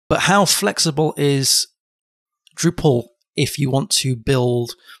But how flexible is Drupal if you want to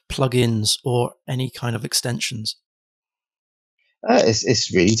build plugins or any kind of extensions?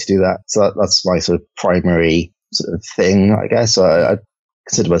 It's really to do that. So that's my sort of primary sort of thing, I guess. So I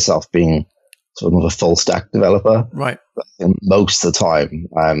consider myself being sort of a full stack developer. Right. But most of the time,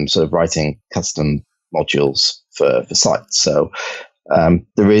 I'm sort of writing custom modules for sites. So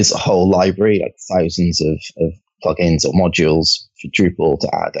there is a whole library, like thousands of plugins or modules for Drupal to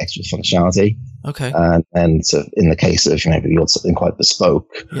add extra functionality. Okay. And so in the case of, if you want something quite bespoke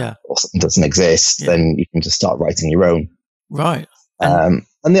or something doesn't exist, then you can just start writing your own. Right. And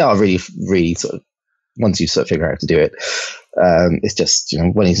they are really, really sort of, once you sort of figure out how to do it, it's just,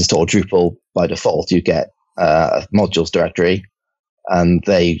 when you install Drupal, by default, you get a modules directory, and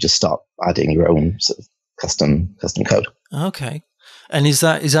there you just start adding your own sort of custom code. Okay. And is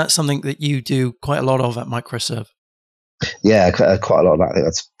that something that you do quite a lot of at microserve? Yeah, quite a lot of that. I think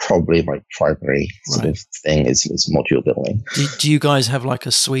that's probably my primary sort of thing is module building. Do you guys have like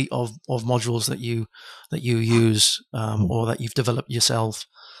a suite of modules that you use or that you've developed yourself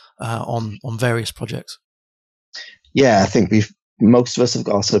on various projects? Yeah, I think most of us have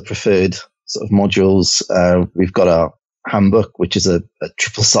got sort of preferred sort of modules. We've got a handbook, which is a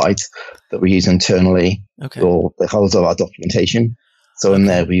Drupal site that we use internally. Okay. That holds all our documentation. So in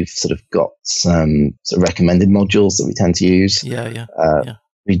there, we've sort of got some sort of recommended modules that we tend to use. Yeah.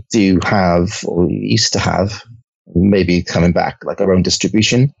 We do have, or we used to have, maybe coming back, like our own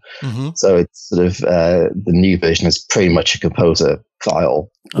distribution. Mm-hmm. So it's sort of the new version is pretty much a composer file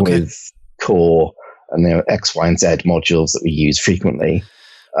with core and there are X, Y, and Z modules that we use frequently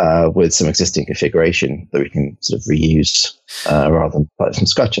with some existing configuration that we can sort of reuse rather than start from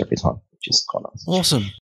scratch every time, which is quite nice. Awesome.